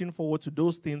and reaching forward to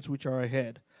those things which are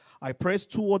ahead. I press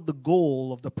toward the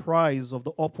goal of the prize of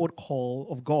the upward call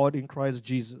of God in Christ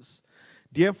Jesus.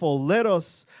 Therefore, let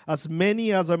us, as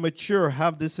many as are mature,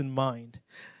 have this in mind.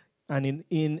 And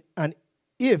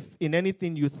if in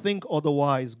anything you think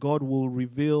otherwise, God will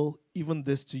reveal even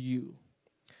this to you.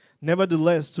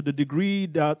 Nevertheless, to the degree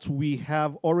that we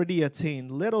have already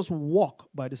attained, let us walk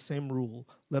by the same rule.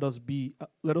 Let us be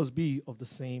of the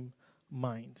same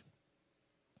mind.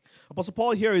 Apostle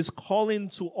Paul here is calling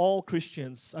to all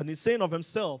Christians, and he's saying of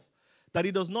himself that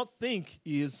he does not think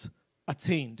he is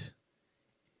attained.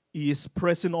 He is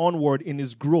pressing onward in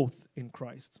his growth in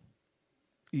Christ.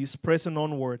 He is pressing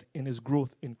onward in his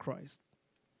growth in Christ.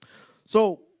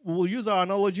 So we'll use our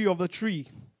analogy of the tree,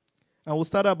 and we'll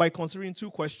start out by considering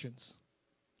two questions.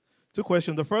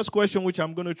 The first question, which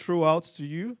I'm going to throw out to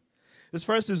you,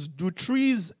 is do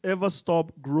trees ever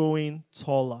stop growing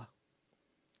taller?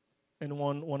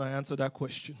 Anyone want to answer that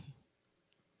question?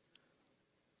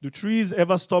 Do trees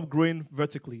ever stop growing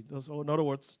vertically? In other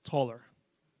words, taller?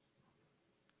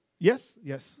 Yes,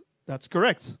 that's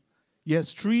correct.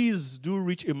 Yes, trees do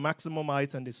reach a maximum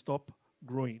height and they stop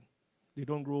growing. They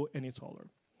don't grow any taller.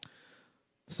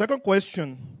 Second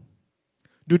question,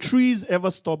 do trees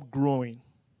ever stop growing?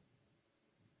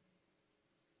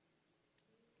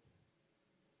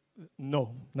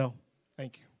 No.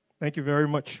 Thank you. Thank you very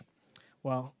much.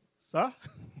 Wow. Sir?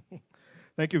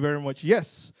 Thank you very much.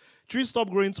 Yes, trees stop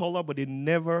growing taller, but they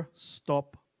never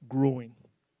stop growing.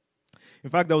 In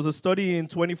fact, there was a study in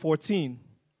 2014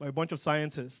 by a bunch of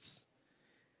scientists,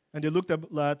 and they looked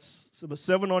at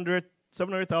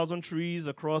 700,000 trees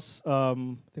across, I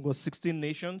think it was 16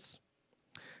 nations.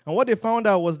 And what they found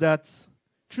out was that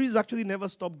trees actually never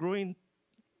stop growing.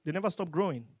 They never stop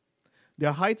growing.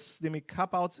 Their heights, they may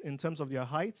cap out in terms of their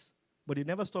heights, but they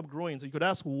never stop growing. So you could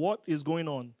ask, what is going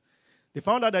on? They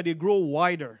found out that they grow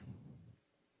wider.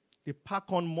 They pack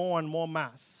on more and more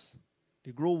mass.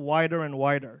 They grow wider and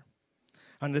wider.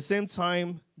 And at the same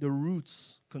time, the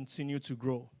roots continue to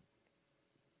grow.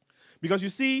 Because you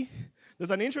see,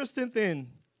 there's an interesting thing.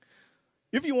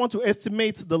 If you want to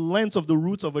estimate the length of the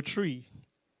roots of a tree,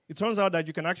 it turns out that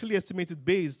you can actually estimate it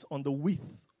based on the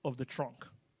width of the trunk.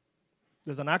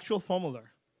 There's an actual formula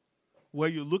where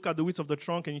you look at the width of the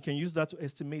trunk and you can use that to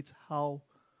estimate how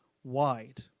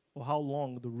wide or how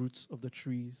long the roots of the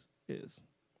trees is.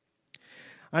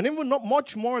 And even not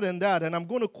much more than that, and I'm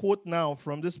going to quote now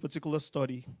from this particular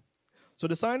study. So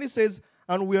the scientist says,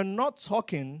 and we are not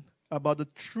talking about the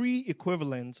tree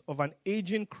equivalent of an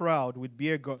aging crowd with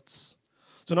beer guts.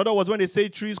 So in other words, when they say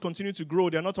trees continue to grow,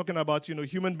 they're not talking about,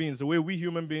 human beings, the way we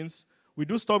human beings, we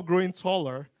do stop growing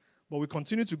taller, but we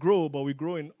continue to grow, but we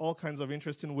grow in all kinds of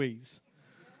interesting ways.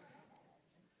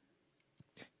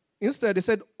 Instead, they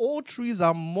said all trees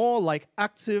are more like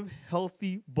active,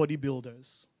 healthy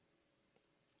bodybuilders.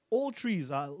 All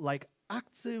trees are like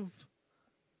active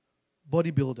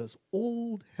bodybuilders,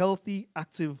 old, healthy,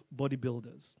 active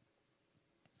bodybuilders.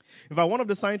 In fact, one of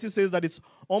the scientists says that it's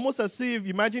almost as if,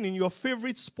 imagine in your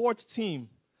favorite sports team,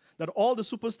 that all the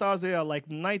superstars there are like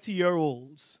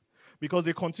 90-year-olds because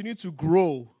they continue to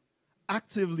grow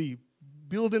actively,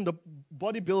 building the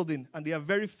bodybuilding, and they are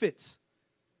very fit.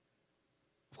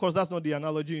 Of course, that's not the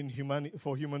analogy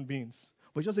for human beings.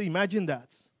 But just imagine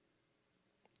that.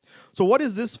 So what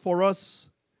is this for us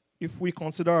if we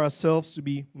consider ourselves to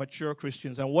be mature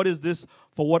Christians. And what is this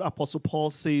for what Apostle Paul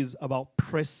says about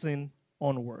pressing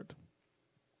onward?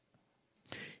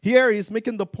 Here he's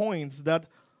making the point that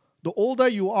the older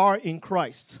you are in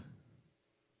Christ,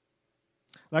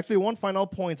 and actually one final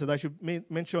point that I should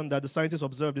mention that the scientists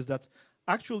observed is that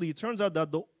actually it turns out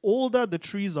that the older the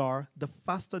trees are, the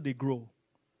faster they grow.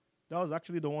 That was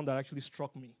actually the one that actually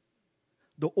struck me.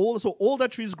 So older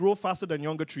trees grow faster than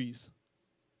younger trees.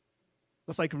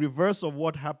 That's like reverse of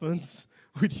what happens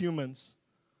with humans.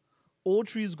 Old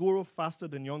trees grow faster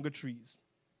than younger trees.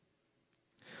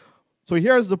 So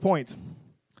here's the point.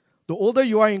 The older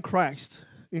you are in Christ,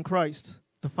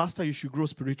 the faster you should grow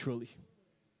spiritually.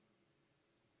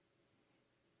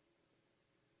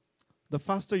 The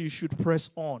faster you should press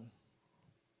on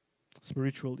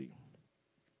spiritually.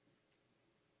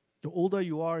 The older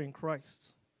you are in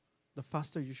Christ, the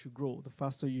faster you should grow, the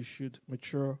faster you should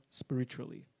mature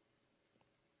spiritually.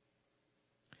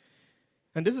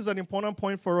 And this is an important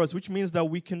point for us, which means that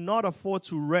we cannot afford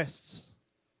to rest.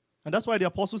 And that's why the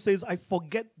apostle says, I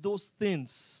forget those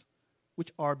things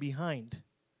which are behind.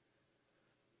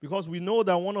 Because we know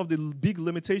that one of the big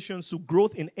limitations to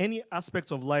growth in any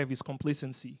aspect of life is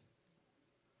complacency.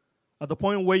 At the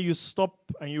point where you stop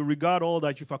and you regard all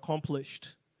that you've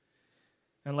accomplished.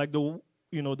 And like the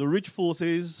rich fool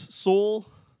says, soul,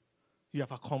 you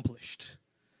have accomplished.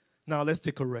 Now let's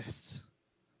take a rest.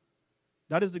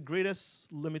 That is the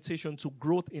greatest limitation to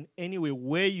growth in any way,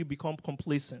 where you become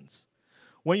complacent.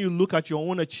 When you look at your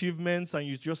own achievements and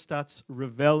you just start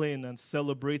reveling and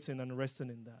celebrating and resting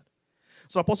in that.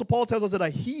 So Apostle Paul tells us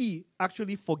that he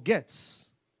actually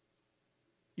forgets.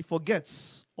 He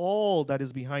forgets all that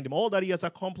is behind him, all that he has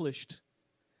accomplished,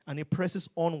 and he presses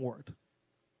onward.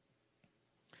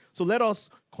 So let us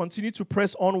continue to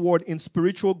press onward in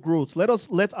spiritual growth.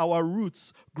 Let our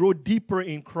roots grow deeper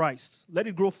in Christ. Let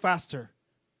it grow faster,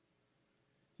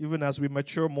 even as we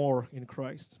mature more in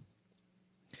Christ.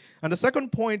 And the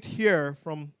second point here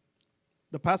from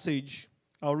the passage,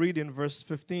 I'll read in verse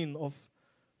 15 of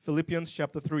Philippians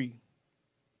chapter 3.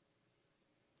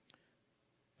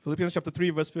 Philippians chapter 3,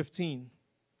 verse 15.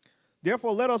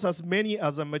 Therefore, let us as many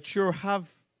as are mature have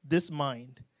this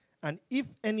mind. And if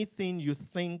in anything you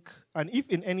think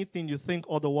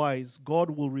otherwise, God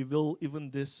will reveal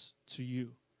even this to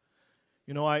you.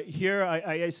 You know,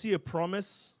 I see a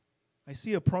promise. I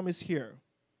see a promise here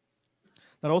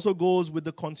that also goes with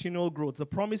the continual growth. The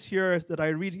promise here that I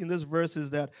read in this verse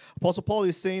is that Apostle Paul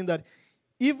is saying that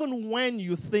even when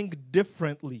you think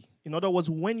differently, in other words,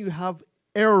 when you have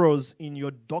errors in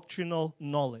your doctrinal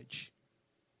knowledge.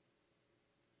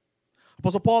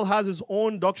 Apostle Paul has his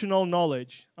own doctrinal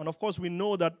knowledge. And of course, we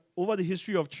know that over the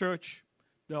history of church,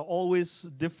 there are always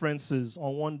differences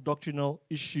on one doctrinal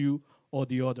issue or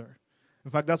the other. In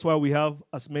fact, that's why we have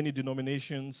as many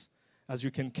denominations as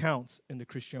you can count in the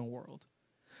Christian world.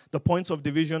 The points of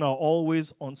division are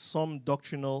always on some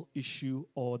doctrinal issue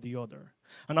or the other.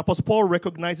 And Apostle Paul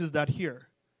recognizes that here.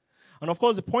 And of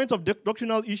course, the point of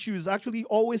doctrinal issue is actually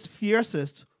always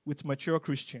fiercest with mature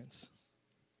Christians.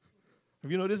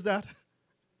 Have you noticed that?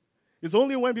 It's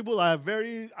only when people I've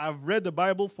read the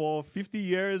Bible for 50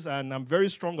 years and I'm very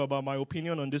strong about my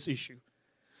opinion on this issue.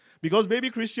 Because baby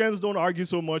Christians don't argue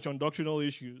so much on doctrinal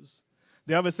issues.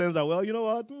 They have a sense that, well, you know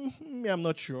what, I'm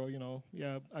not sure,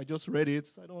 I just read it,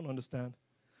 I don't understand.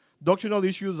 Doctrinal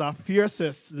issues are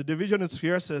fiercest, the division is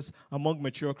fiercest among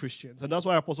mature Christians. And that's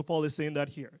why Apostle Paul is saying that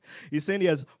here. He's saying,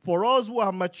 yes, for us who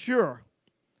are mature,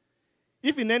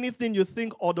 if in anything you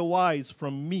think otherwise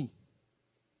from me,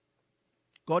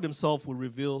 God himself will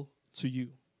reveal to you.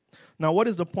 Now, what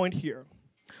is the point here?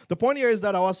 The point here is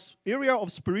that our area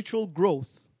of spiritual growth,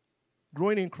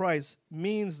 growing in Christ,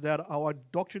 means that our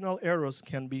doctrinal errors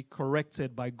can be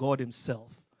corrected by God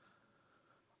himself.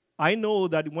 I know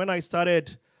that when I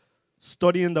started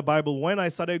studying the Bible, when I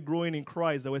started growing in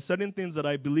Christ, there were certain things that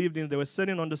I believed in, there were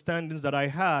certain understandings that I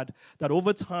had that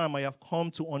over time I have come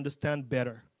to understand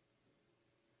better.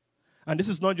 And this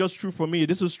is not just true for me.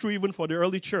 This is true even for the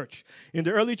early church. In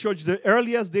the early church, the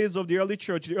earliest days of the early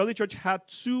church had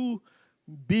two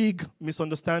big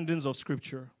misunderstandings of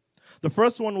Scripture. The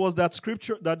first one was that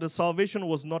the salvation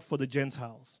was not for the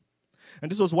Gentiles.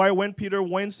 And this was why when Peter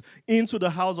went into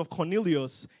the house of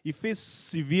Cornelius, he faced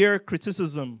severe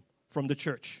criticism from the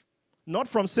church. Not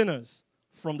from sinners,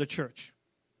 from the church.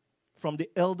 From the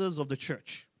elders of the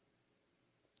church.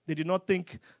 They did not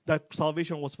think that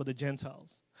salvation was for the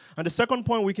Gentiles. And the second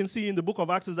point we can see in the book of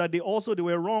Acts is that they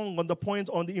were wrong on the point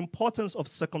on the importance of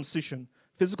circumcision,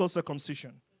 physical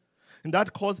circumcision. And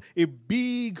that caused a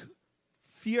big,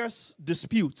 fierce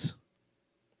dispute.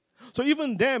 So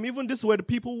even them, even this were the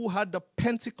people who had the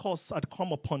Pentecost had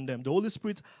come upon them. The Holy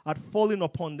Spirit had fallen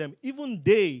upon them. Even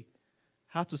they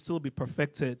had to still be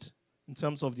perfected in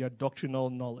terms of their doctrinal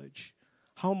knowledge.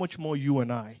 How much more you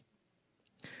and I?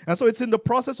 And so it's in the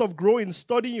process of growing,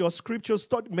 studying your scriptures,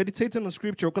 meditating on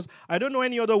scripture, because I don't know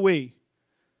any other way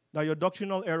that your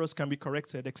doctrinal errors can be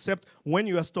corrected except when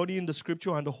you are studying the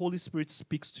scripture and the Holy Spirit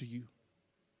speaks to you.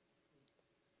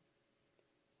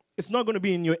 It's not going to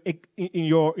be in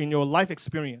your life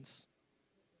experience.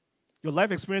 Your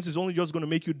life experience is only just going to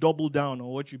make you double down on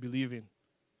what you believe in,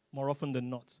 more often than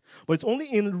not. But it's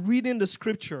only in reading the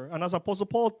scripture, and as Apostle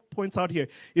Paul points out here,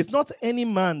 it's not any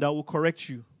man that will correct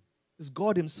you. It's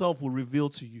God himself who will reveal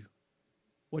to you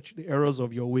what the errors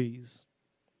of your ways.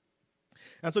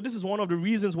 And so this is one of the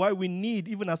reasons why we need,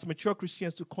 even as mature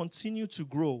Christians, to continue to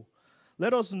grow.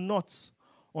 Let us not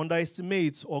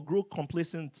underestimate or grow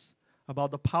complacent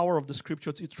about the power of the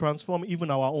scripture to transform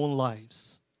even our own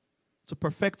lives, to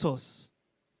perfect us,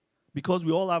 because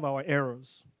we all have our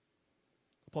errors.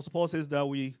 Apostle Paul says that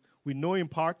we know in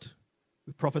part,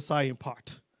 we prophesy in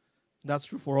part. That's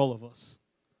true for all of us.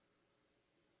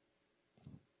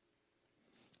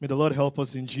 May the Lord help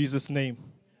us in Jesus' name.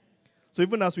 So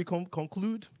even as we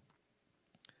conclude,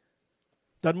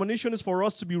 the admonition is for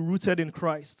us to be rooted in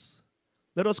Christ.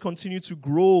 Let us continue to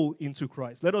grow into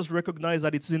Christ. Let us recognize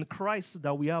that it's in Christ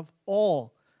that we have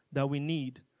all that we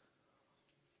need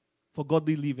for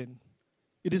godly living.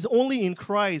 It is only in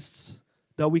Christ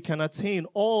that we can attain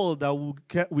all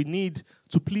that we need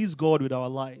to please God with our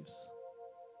lives.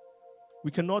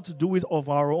 We cannot do it of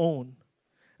our own.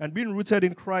 And being rooted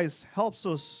in Christ helps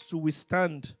us to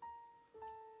withstand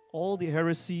all the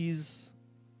heresies,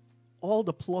 all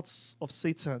the plots of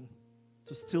Satan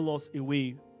to steal us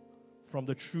away from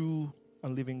the true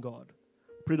and living God.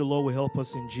 Pray the Lord will help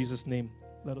us in Jesus' name.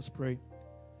 Let us pray.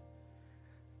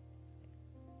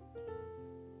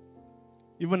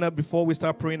 Even before we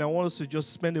start praying, I want us to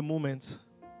just spend a moment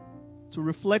to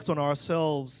reflect on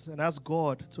ourselves and ask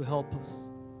God to help us.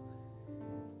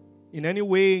 In any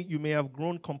way you may have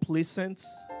grown complacent,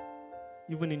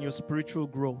 even in your spiritual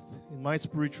growth, in my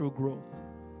spiritual growth,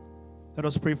 let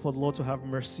us pray for the Lord to have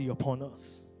mercy upon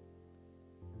us.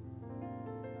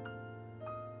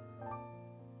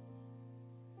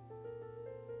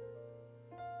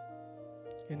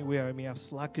 Anywhere I may have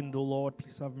slackened, O Lord,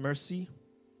 please have mercy.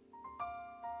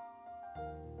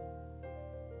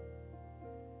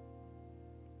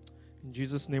 In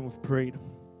Jesus' name we've prayed.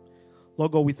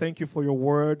 Lord God, we thank you for your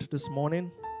word this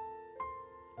morning.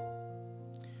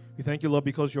 We thank you, Lord,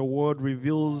 because your word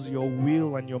reveals your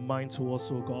will and your mind to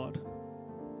us, O God.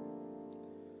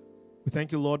 We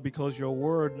thank you, Lord, because your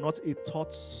word, not a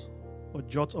thought or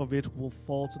jot of it will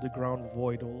fall to the ground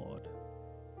void, O Lord.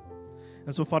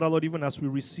 And so, Father, Lord, even as we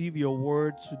receive your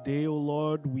word today, O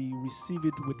Lord, we receive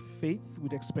it with faith,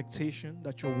 with expectation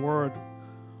that your word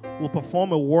will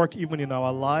perform a work even in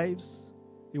our lives,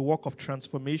 a work of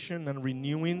transformation and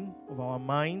renewing of our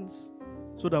minds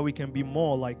so that we can be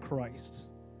more like Christ.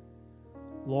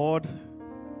 Lord,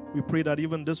 we pray that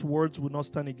even these words will not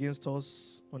stand against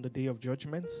us on the day of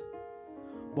judgment,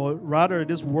 but rather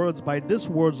by these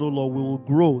words, O Lord, we will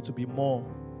grow to be more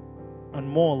and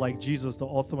more like Jesus, the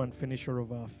author and finisher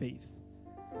of our faith.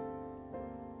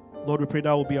 Lord, we pray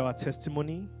that will be our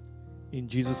testimony. In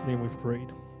Jesus' name we've prayed.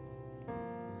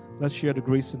 Let's share the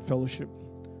grace and fellowship.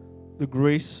 The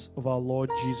grace of our Lord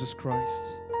Jesus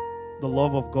Christ, the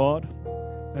love of God,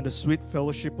 and the sweet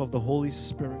fellowship of the Holy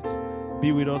Spirit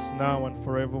be with us now and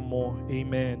forevermore.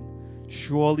 Amen.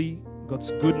 Surely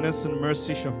God's goodness and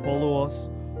mercy shall follow us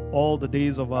all the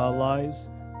days of our lives,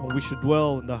 and we should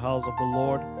dwell in the house of the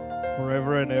Lord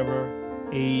forever and ever.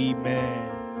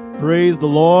 Amen. Praise the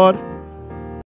Lord.